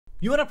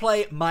You want to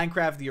play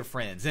Minecraft with your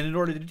friends, and in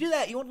order to do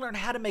that, you want to learn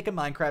how to make a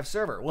Minecraft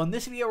server. Well, in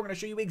this video, we're going to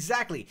show you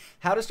exactly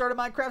how to start a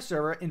Minecraft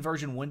server in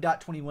version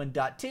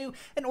 1.21.2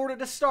 in order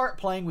to start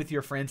playing with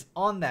your friends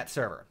on that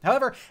server.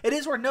 However, it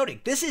is worth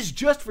noting, this is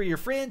just for your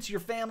friends, your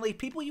family,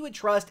 people you would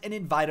trust and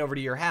invite over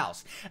to your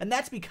house. And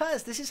that's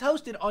because this is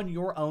hosted on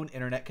your own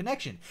internet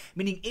connection,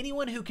 meaning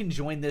anyone who can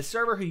join this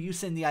server who you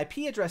send the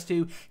IP address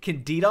to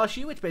can DDoS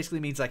you, which basically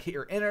means like hit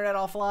your internet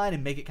offline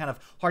and make it kind of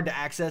hard to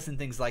access and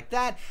things like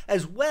that,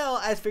 as well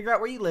as figure out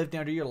where you live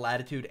down to your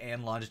latitude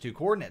and longitude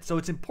coordinates. So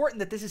it's important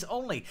that this is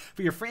only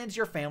for your friends,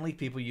 your family,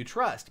 people you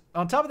trust.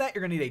 On top of that,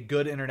 you're going to need a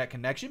good internet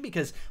connection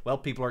because, well,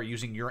 people are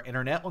using your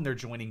internet when they're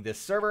joining this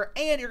server,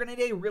 and you're going to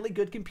need a really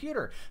good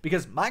computer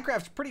because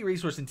Minecraft's pretty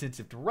resource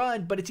intensive to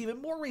run, but it's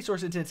even more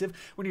resource intensive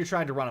when you're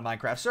trying to run a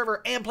Minecraft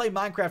server and play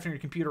Minecraft on your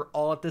computer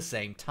all at the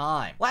same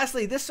time.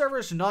 Lastly, this server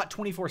is not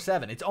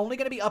 24/7. It's only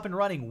going to be up and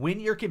running when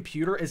your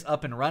computer is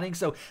up and running.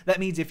 So that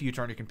means if you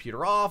turn your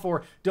computer off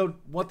or don't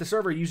want the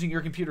server using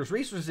your computer's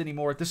resources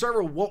anymore, the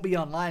server won't be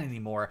online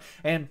anymore,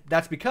 and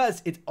that's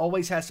because it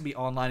always has to be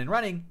online and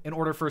running in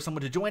order for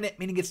someone to join it,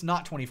 meaning it's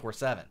not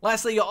 24/7.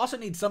 Lastly, you'll also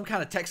need some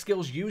kind of tech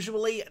skills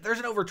usually. There's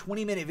an over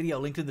 20-minute video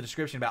linked in the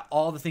description about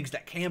all the things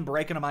that can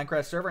break in a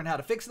Minecraft server and how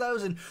to fix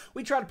those, and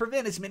we try to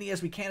prevent as many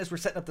as we can as we're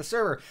setting up the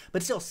server,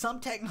 but still, some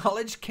tech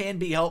knowledge can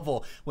be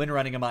helpful when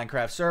running a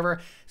Minecraft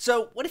server.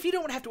 So what if you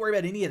don't have to worry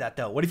about any of that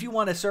though? What if you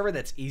want a server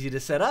that's easy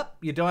to set up?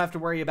 You don't have to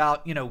worry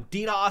about,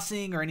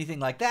 DDoSing or anything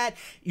like that.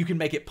 You can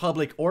make it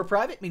public or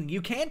private, meaning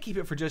you can keep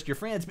it for just your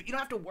friends, but you don't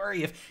have to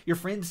worry if your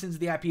friend sends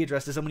the IP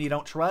address to someone you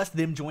don't trust,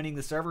 them joining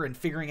the server and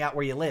figuring out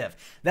where you live.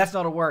 That's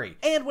not a worry.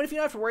 And what if you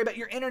don't have to worry about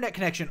your internet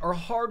connection or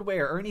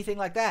hardware or anything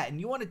like that, and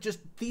you want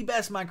just the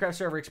best Minecraft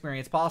server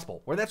experience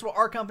possible? Well, that's where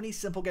our company,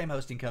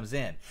 SimpleGameHosting, comes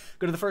in.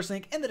 Go to the first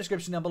link in the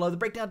description down below, the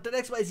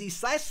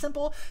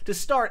breakdown.xyz/simple, to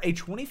start a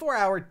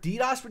 24-hour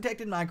DDoS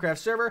protected Minecraft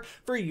server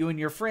for you and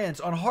your friends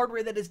on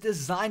hardware that is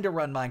designed to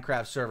run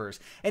Minecraft servers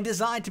and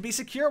designed to be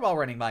secure while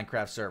running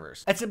Minecraft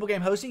servers. At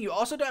SimpleGameHosting, you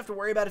also don't have to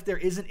worry about if there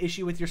is an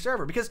issue with your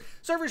server, because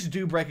servers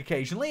do break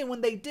occasionally, and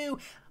when they do,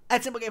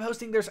 at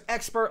SimpleGameHosting, there's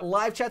expert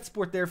live chat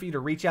support there for you to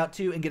reach out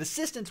to and get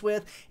assistance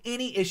with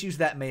any issues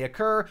that may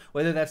occur,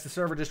 whether that's the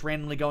server just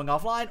randomly going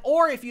offline,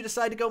 or if you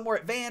decide to go more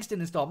advanced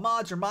and install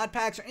mods or mod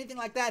packs or anything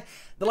like that,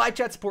 the live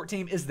chat support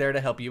team is there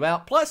to help you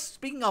out. Plus,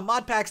 speaking on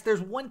mod packs,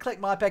 there's one-click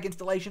mod pack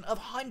installation of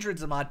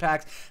hundreds of mod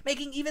packs,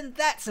 making even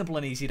that simple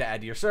and easy to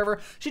add to your server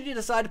should you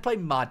decide to play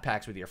mod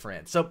packs with your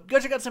friends. So go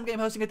check out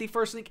SimpleGameHosting at the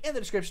first link in the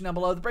description down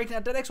below, the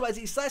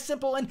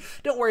breakdown.xyz/simple, and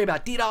don't worry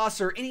about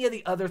DDoS or any of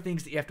the other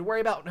things that you have to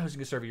worry about when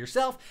hosting a server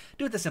yourself.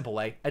 Do it the simple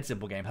way at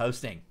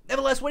SimpleGameHosting.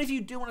 Nevertheless, what if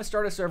you do want to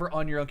start a server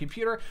on your own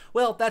computer?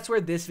 Well, that's where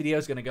this video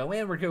is going to go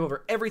in. We're going to go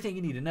over everything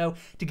you need to know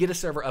to get a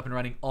server up and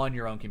running on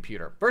your own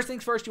computer. First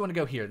things first, you want to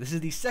go here. This is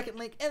the second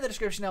link in the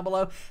description down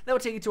below. That will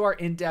take you to our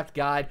in-depth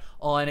guide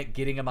on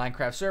getting a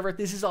Minecraft server.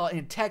 This is all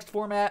in text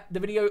format. The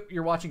video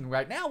you're watching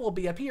right now will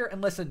be up here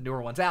unless a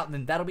newer one's out, and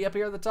then that'll be up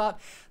here at the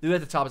top. The video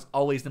at the top is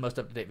always the most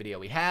up-to-date video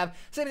we have.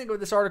 Same thing with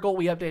this article.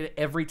 We update it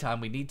every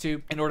time we need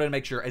to in order to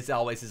make sure it's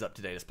always as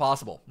up-to-date as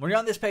possible. When you're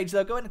on this page,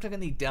 though, go ahead and click on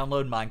the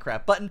Download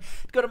Minecraft button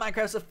to go to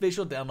Minecraft's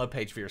official download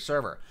page for your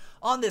server.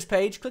 On this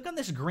page, click on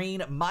this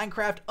green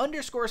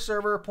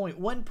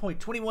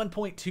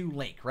Minecraft_server.1.21.2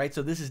 link, right?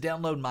 So this is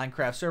Download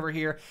Minecraft Server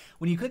here.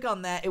 When you click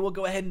on that, it will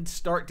go ahead and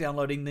start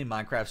downloading the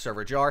Minecraft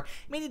server jar.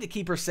 You may need to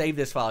keep or save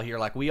this file here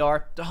like we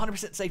are. It's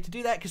 100% safe to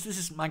do that because this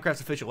is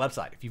Minecraft's official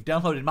website. If you've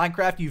downloaded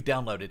Minecraft, you've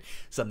downloaded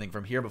something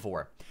from here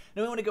before.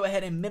 Now we want to go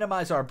ahead and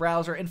minimize our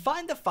browser and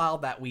find the file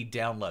that we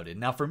downloaded.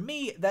 Now for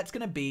me, that's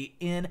going to be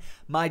in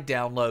my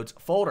downloads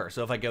folder.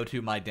 So if I go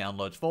to my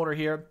downloads folder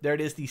here, there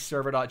it is, the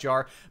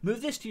server.jar.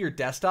 Move this to your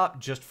desktop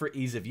just for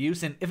ease of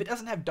use. And if it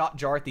doesn't have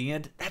 .jar at the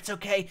end, that's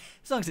okay.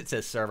 As long as it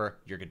says server,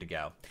 you're good to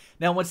go.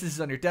 Now once this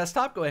is on your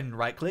desktop, go ahead and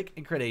right click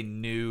and create a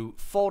new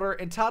folder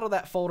and title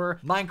that folder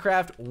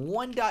Minecraft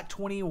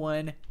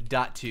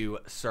 1.21.2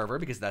 server,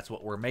 because that's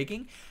what we're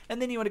making. And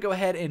then you want to go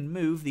ahead and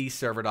move the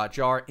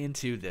server.jar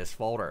into this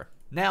folder.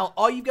 Now,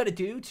 all you've got to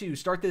do to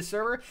start this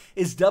server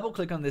is double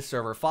click on this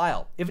server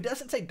file. If it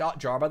doesn't say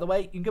 .jar, by the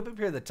way, you can go up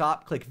here to the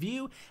top, click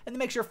view, and then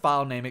make sure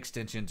file name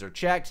extensions are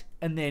checked,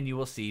 and then you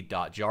will see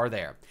 .jar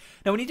there.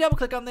 Now, when you double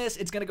click on this,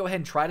 it's going to go ahead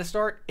and try to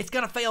start. It's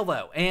going to fail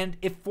though. And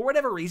if for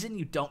whatever reason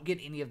you don't get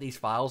any of these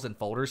files and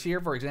folders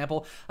here, for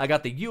example, I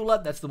got the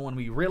EULA, that's the one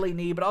we really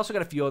need, but I also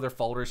got a few other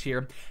folders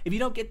here. If you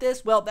don't get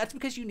this, well, that's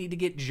because you need to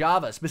get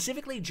Java,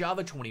 specifically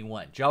Java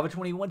 21. Java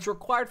 21 is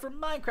required for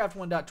Minecraft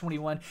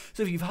 1.21.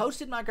 So if you've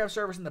hosted Minecraft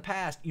servers in the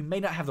past, you may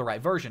not have the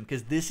right version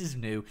because this is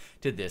new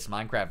to this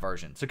Minecraft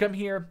version. So come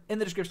here in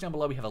the description down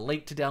below, we have a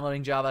link to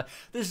downloading Java.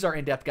 This is our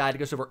in-depth guide. It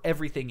goes over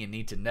everything you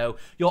need to know.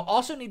 You'll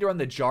also need to run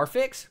the jar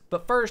fix,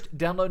 but first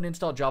download and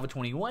install Java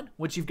 21.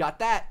 Once you've got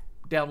that,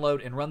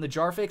 download and run the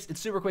jar fix. It's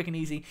super quick and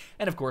easy.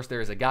 And of course,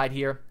 there is a guide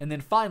here. And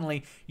then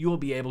finally, you will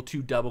be able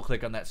to double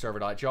click on that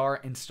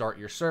server.jar and start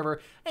your server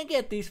and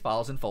get these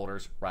files and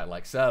folders right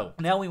like so.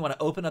 Now we want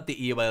to open up the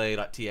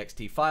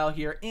eula.txt file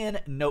here in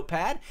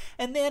Notepad.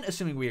 And then,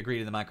 assuming we agree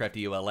to the Minecraft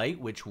EULA,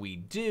 which we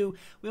do,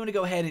 we want to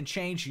go ahead and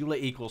change eula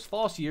equals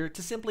false here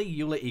to simply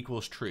eula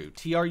equals true.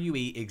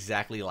 TRUE,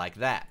 exactly like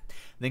that.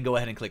 Then go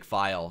ahead and click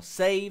File,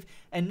 Save,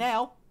 and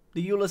now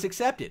the EULA is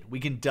accepted. We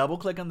can double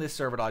click on this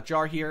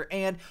server.jar here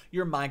and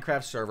your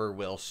Minecraft server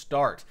will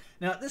start.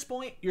 Now at this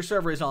point, your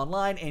server is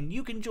online and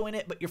you can join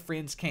it, but your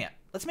friends can't.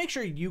 Let's make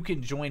sure you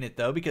can join it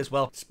though, because,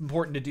 well, it's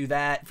important to do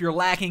that. If you're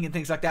lacking and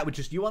things like that with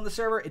just you on the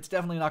server, it's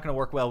definitely not going to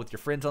work well with your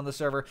friends on the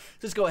server.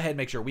 Just go ahead and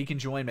make sure we can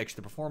join, make sure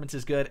the performance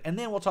is good, and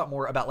then we'll talk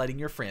more about letting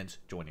your friends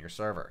join your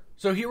server.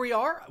 So here we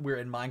are, we're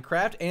in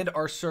Minecraft, and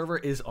our server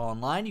is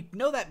online. You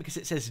know that because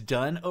it says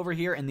done over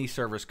here in the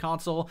server's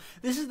console.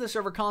 This is the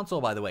server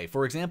console, by the way.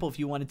 For example, if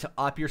you wanted to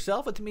op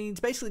yourself, it means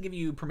basically give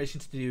you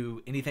permissions to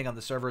do anything on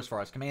the server as far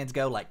as commands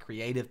go, like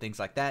creative, things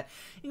like that.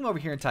 You can come over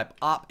here and type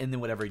op and then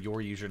whatever your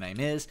username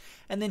is,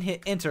 and then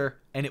hit enter,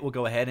 and it will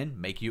go ahead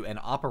and make you an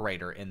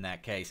operator in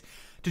that case.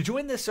 To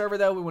join this server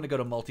though, we want to go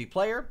to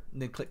multiplayer,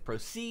 and then click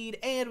proceed,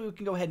 and we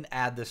can go ahead and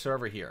add the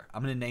server here.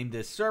 I'm going to name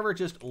this server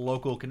just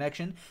local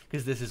connection,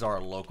 because this is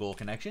our local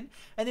connection,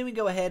 and then we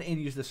can go ahead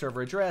and use the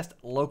server address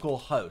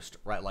localhost,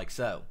 right like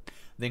so.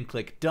 Then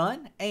click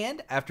done,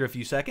 and after a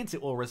few seconds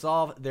it will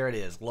resolve. There it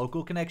is,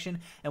 local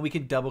connection, and we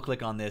can double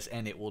click on this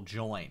and it will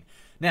join.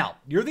 Now,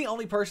 you're the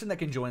only person that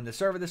can join the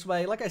server this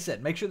way. Like I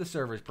said, make sure the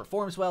server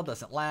performs well,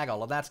 doesn't lag,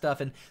 all of that stuff,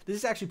 and this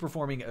is actually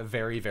performing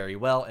very, very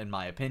well in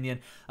my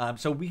opinion.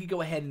 So we could go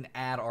ahead and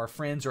add our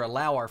friends or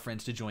allow our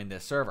friends to join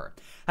this server.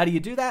 How do you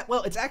do that?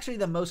 Well, it's actually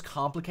the most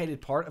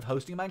complicated part of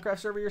hosting a Minecraft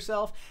server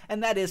yourself,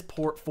 and that is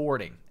port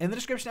forwarding. In the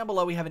description down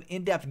below, we have an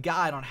in-depth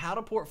guide on how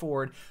to port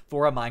forward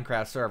for a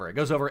Minecraft server. It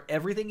goes over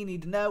everything you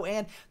need to know,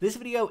 and this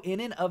video in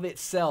and of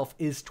itself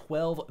is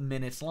 12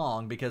 minutes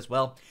long because,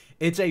 well,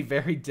 it's a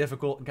very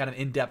difficult and kind of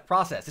in-depth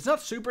process. It's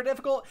not super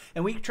difficult,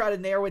 and we try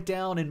to narrow it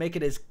down and make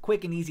it as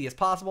quick and easy as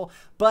possible,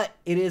 but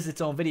it is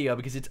its own video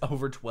because it's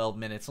over 12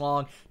 minutes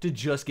long to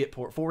just get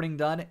port forwarding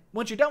done.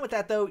 Once you're done with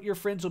that, though, your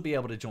friends will be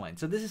able to join.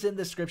 So this is in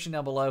the description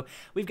down below.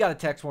 We've got a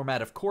text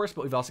format, of course,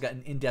 but we've also got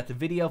an in-depth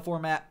video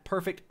format.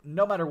 Perfect,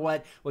 no matter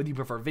what, whether you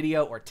prefer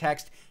video or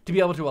text, to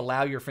be able to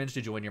allow your friends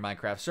to join your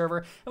Minecraft server.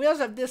 And we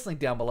also have this link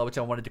down below, which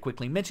I wanted to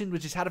quickly mention,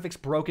 which is how to fix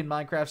broken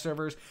Minecraft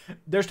servers.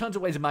 There's tons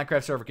of ways a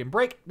Minecraft server can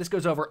break. This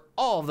goes over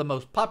all of the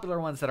most popular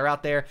ones that are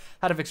out there,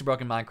 how to fix a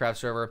broken Minecraft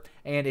server,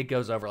 and it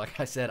goes over, like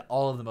I said,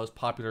 all of the most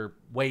popular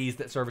ways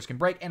that servers can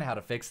break and how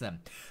to fix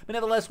them. But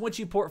nevertheless, once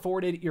you port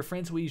forwarded, your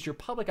friends will use your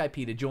public IP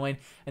to join,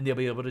 and they'll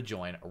be able to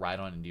join right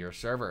on into your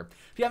server.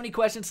 If you have any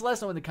questions, let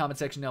us know in the comment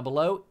section down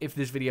below. If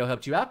this video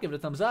helped you out, give it a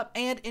thumbs up,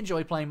 and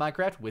enjoy playing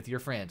Minecraft with your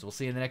friends. We'll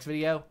see you in the next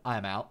video.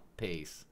 I'm out. Peace.